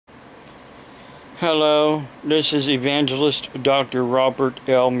Hello, this is Evangelist Dr. Robert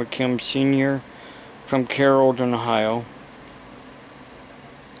L. McKim Sr. from Carrollton, Ohio.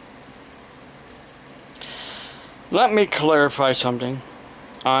 Let me clarify something.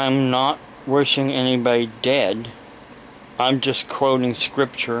 I'm not wishing anybody dead. I'm just quoting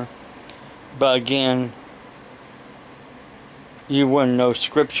scripture. But again, you wouldn't know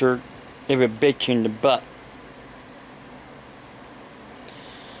scripture if it bit you in the butt.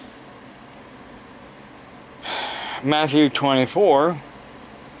 Matthew 24,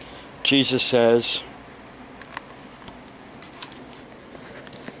 Jesus says,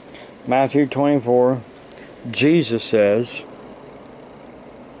 Matthew 24, Jesus says,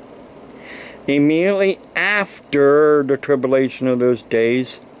 immediately after the tribulation of those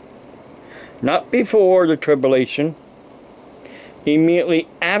days, not before the tribulation, immediately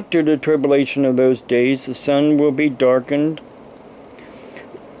after the tribulation of those days, the sun will be darkened,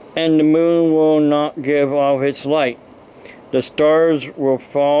 and the moon will not give off its light. The stars will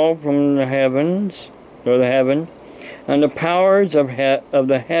fall from the heavens, or the heaven, and the powers of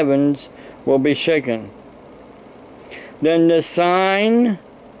the heavens will be shaken. Then the sign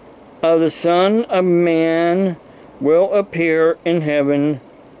of the Son of Man will appear in heaven,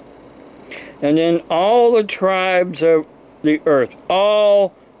 and then all the tribes of the earth,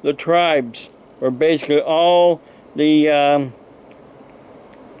 all the tribes, or basically all the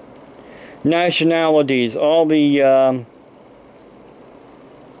nationalities, all the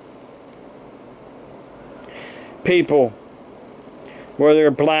people, whether they're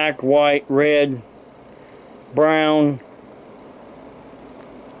black, white, red, brown,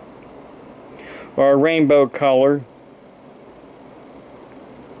 or rainbow color,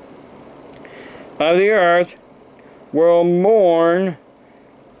 of the earth will mourn,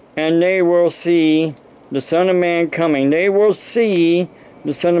 and they will see the Son of Man coming. They will see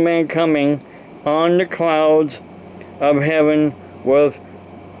the Son of Man coming on the clouds of heaven with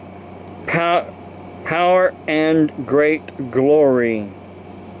power and great glory.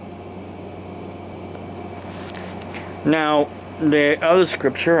 Now, the other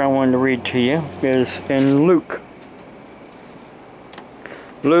scripture I wanted to read to you is in Luke.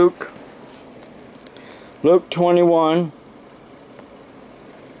 Luke 21.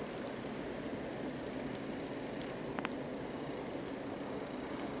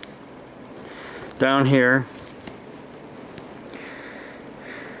 Down here.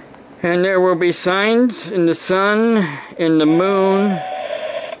 And there will be signs in the sun, in the moon,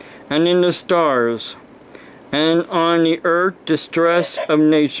 and in the stars, and on the earth distress of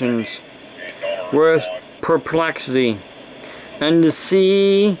nations, with perplexity, and the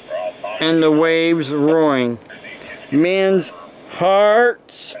sea and the waves roaring, men's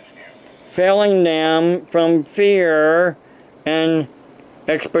hearts failing them from fear and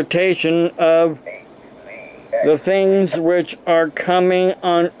expectation of the things which are coming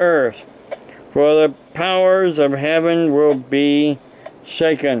on earth, for the powers of heaven will be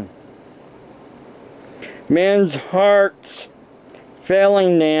shaken. Men's hearts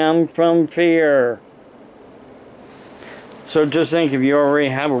failing them from fear. So just think, if you already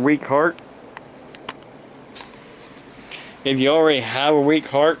have a weak heart,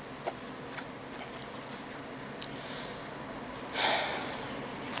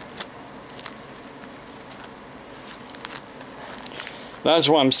 that's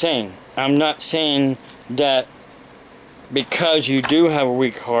what I'm saying. I'm not saying that because you do have a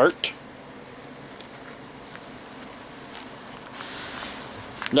weak heart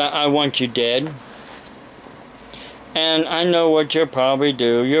that I want you dead. And I know what you'll probably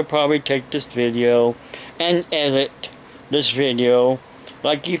do. You'll probably take this video and edit this video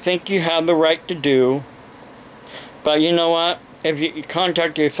like you think you have the right to do. But you know what? If you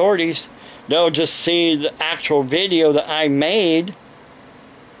contact the authorities, they'll just see the actual video that I made,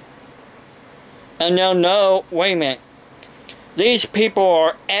 and they'll know, wait a minute, these people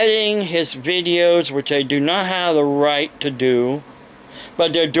are editing his videos, which they do not have the right to do,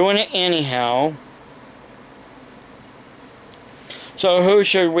 but they're doing it anyhow. So who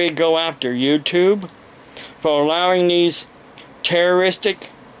should we go after? YouTube? For allowing these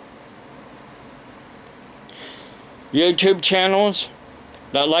terroristic YouTube channels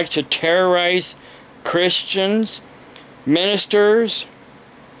that like to terrorize Christians, ministers,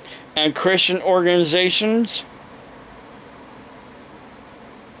 and Christian organizations?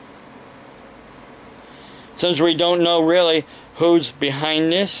 Since we don't know really who's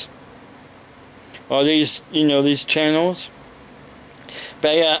behind this, or these, these channels.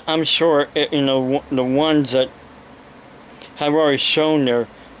 But yeah, I'm sure, the ones that have already shown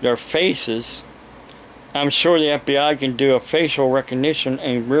their faces, I'm sure the FBI can do a facial recognition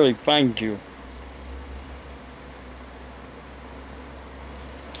and really find you.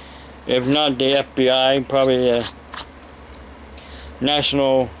 If not the FBI, probably the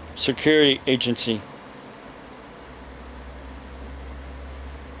National Security Agency.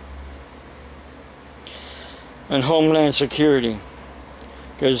 And Homeland Security.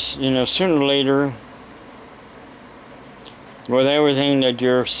 Because, you know, sooner or later, with everything that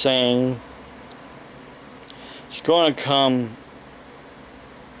you're saying, it's going to come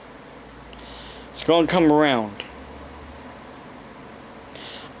around.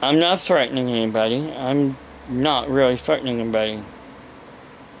 I'm not threatening anybody. I'm not really threatening anybody.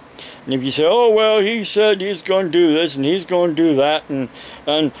 And if you say, oh, well, he said he's going to do this and he's going to do that, and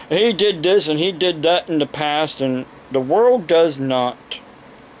he did this and he did that in the past, and the world does not,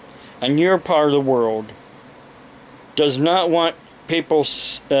 and you're part of the world, does not want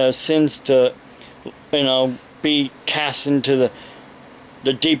people's sins to, you know, be cast into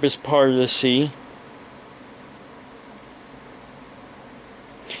the deepest part of the sea.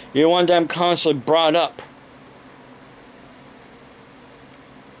 You want them constantly brought up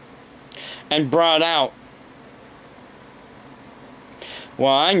and brought out.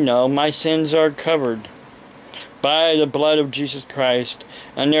 Well, I know my sins are covered by the blood of Jesus Christ,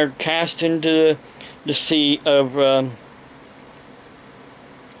 and they're cast into the sea of,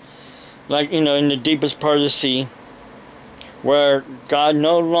 like, you know, in the deepest part of the sea, where God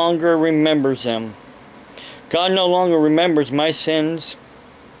no longer remembers them. God no longer remembers my sins.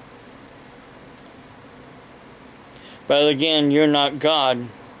 But again, you're not God,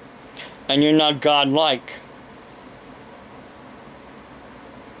 and you're not God-like.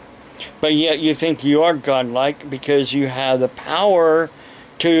 But yet you think you are God-like because you have the power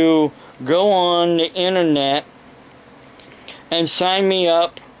to go on the internet and sign me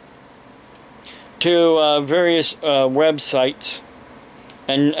up to various websites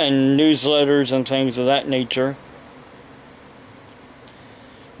and newsletters and things of that nature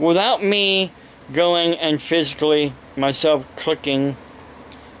without me going and physically myself clicking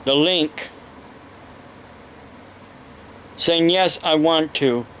the link saying, yes, I want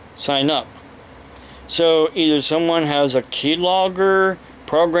to sign up. So either someone has a keylogger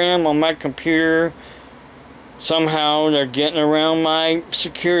program on my computer, somehow they're getting around my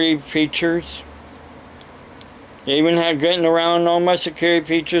security features. They even have getting around all my security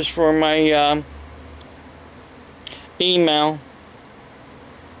features for my email.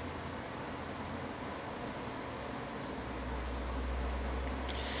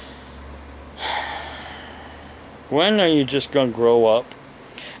 When are you just going to grow up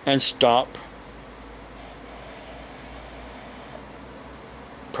and stop?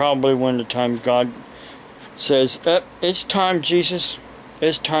 Probably when the time God says, it's time, Jesus.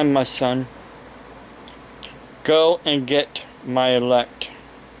 It's time, my son. Go and get my elect.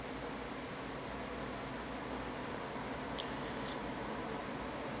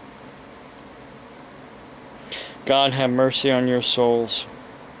 God have mercy on your souls.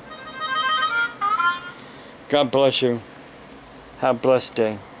 God bless you. Have a blessed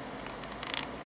day.